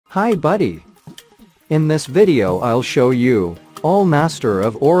Hi buddy. In this video I'll show you all Master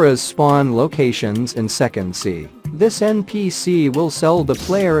of Auras spawn locations in Second C. This NPC will sell the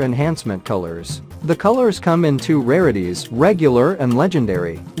player enhancement colors. The colors come in two rarities, regular and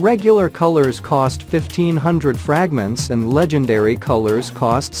legendary. Regular colors cost 1500 fragments and legendary colors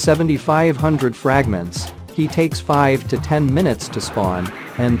cost 7500 fragments. He takes 5 to 10 minutes to spawn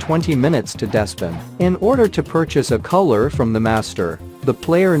and 20 minutes to despawn. In order to purchase a color from the master, the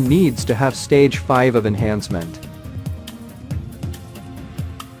player needs to have stage 5 of enhancement.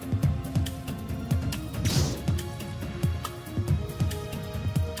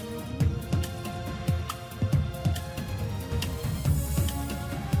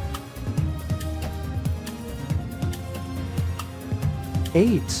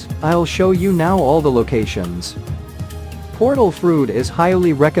 I'll show you now all the locations. Portal fruit is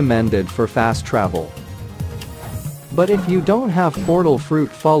highly recommended for fast travel. But if you don't have portal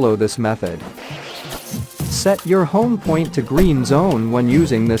fruit, follow this method. Set your home point to green zone when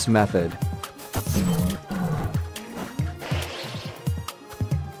using this method.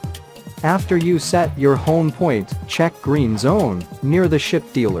 After you set your home point, check green zone near the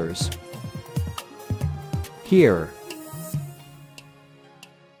ship dealers. Here.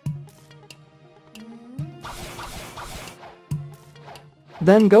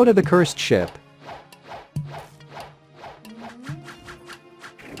 Then go to the cursed ship.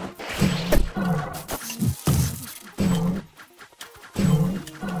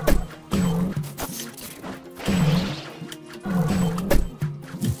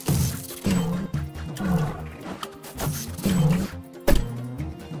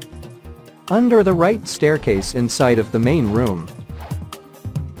 Under the right staircase inside of the main room.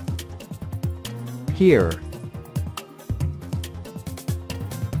 Here.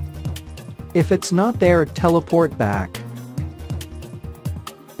 If it's not there, teleport back.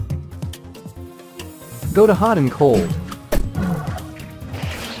 Go to hot and cold.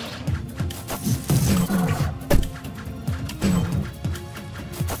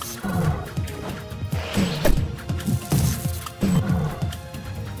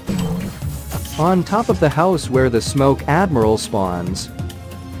 On top of the house where the smoke admiral spawns.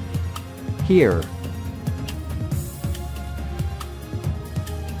 Here.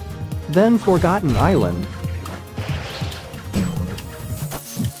 Then Forgotten Island.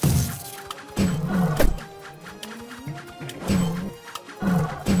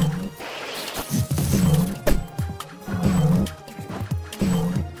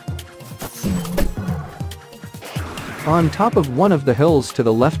 On top of one of the hills to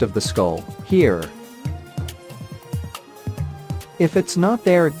the left of the skull, here. If it's not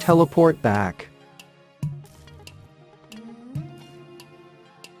there, teleport back.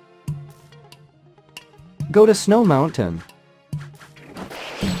 Go to Snow Mountain.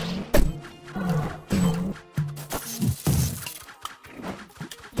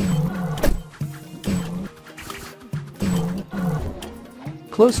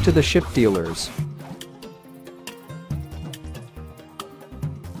 Close to the ship dealers.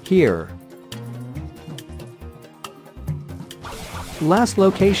 Here. Last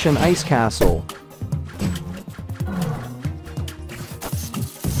location, Ice Castle.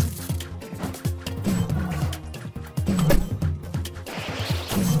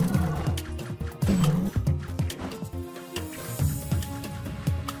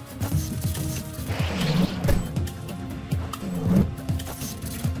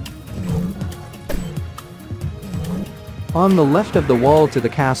 On the left of the wall to the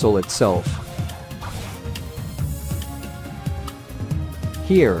castle itself.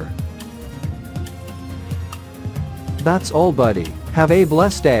 Here. That's all buddy. Have a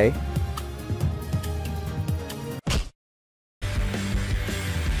blessed day.